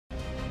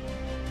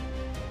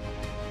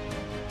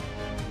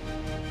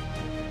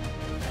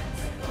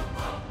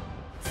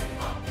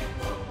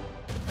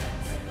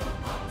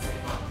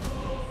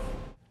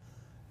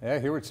Yeah,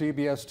 here at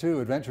CBS 2,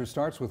 adventure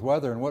starts with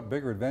weather, and what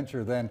bigger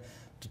adventure than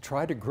to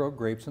try to grow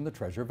grapes in the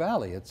Treasure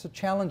Valley. It's a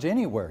challenge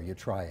anywhere you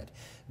try it.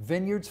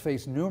 Vineyards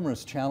face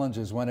numerous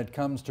challenges when it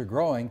comes to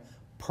growing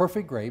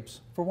perfect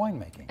grapes for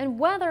winemaking. And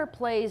weather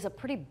plays a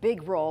pretty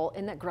big role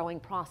in that growing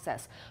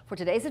process. For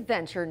today's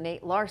adventure,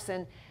 Nate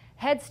Larson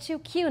heads to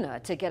Kuna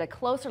to get a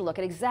closer look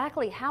at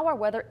exactly how our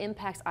weather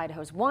impacts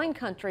Idaho's wine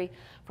country,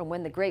 from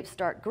when the grapes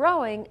start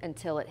growing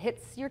until it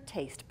hits your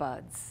taste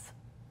buds.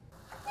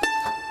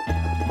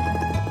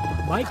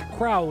 Mike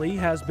Crowley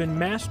has been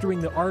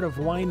mastering the art of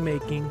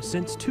winemaking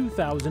since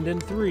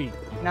 2003.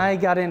 I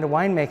got into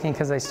winemaking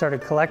because I started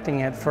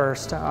collecting it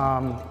first,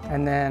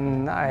 and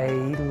then I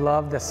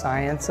love the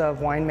science of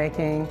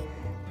winemaking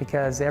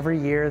because every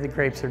year the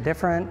grapes are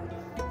different.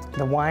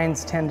 The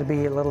wines tend to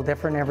be a little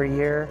different every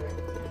year.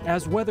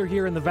 As weather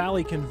here in the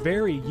valley can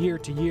vary year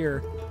to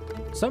year,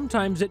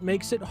 sometimes it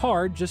makes it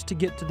hard just to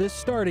get to this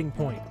starting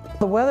point.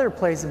 The weather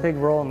plays a big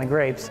role in the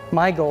grapes.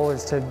 My goal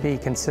is to be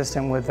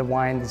consistent with the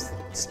wine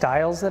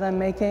styles that I'm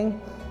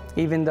making,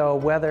 even though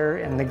weather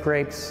and the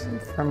grapes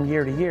from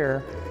year to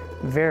year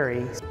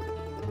vary.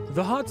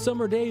 The hot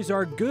summer days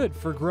are good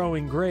for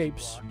growing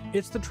grapes.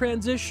 It's the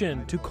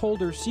transition to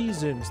colder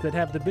seasons that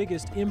have the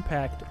biggest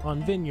impact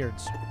on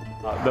vineyards.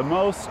 The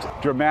most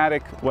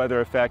dramatic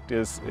weather effect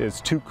is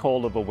too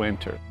cold of a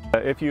winter.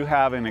 If you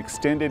have an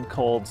extended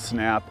cold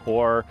snap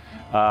or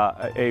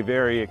a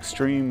very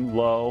extreme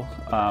low,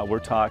 we're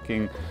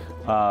talking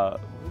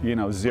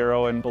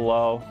 0 and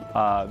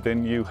below,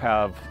 then you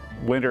have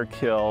winter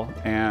kill,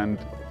 and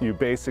you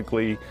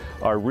basically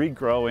are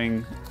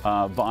regrowing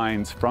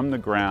vines from the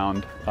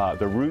ground.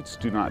 The roots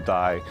do not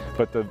die,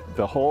 but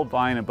the whole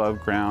vine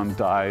above ground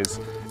dies.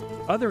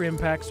 Other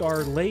impacts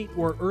are late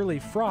or early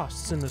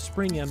frosts in the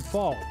spring and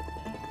fall.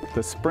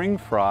 The spring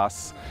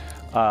frosts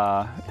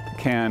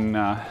can,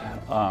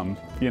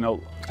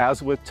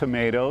 as with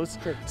tomatoes,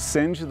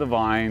 singe the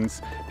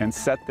vines and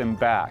set them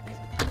back.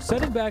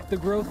 Setting back the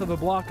growth of a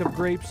block of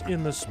grapes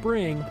in the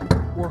spring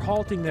or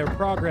halting their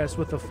progress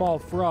with the fall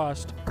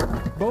frost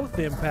both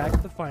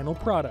impact the final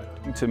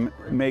product. To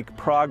make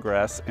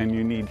progress, and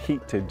you need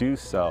heat to do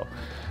so.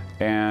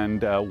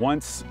 And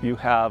once you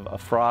have a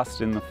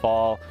frost in the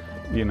fall,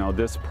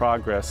 this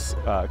progress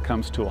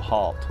comes to a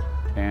halt,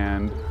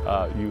 and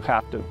you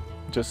have to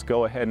just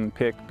go ahead and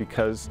pick,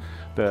 because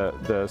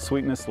the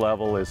sweetness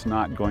level is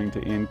not going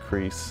to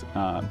increase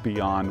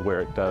beyond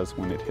where it does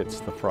when it hits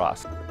the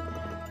frost.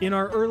 In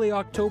our early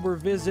October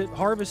visit,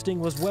 harvesting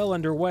was well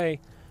underway.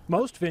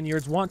 Most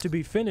vineyards want to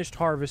be finished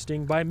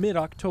harvesting by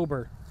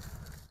mid-October.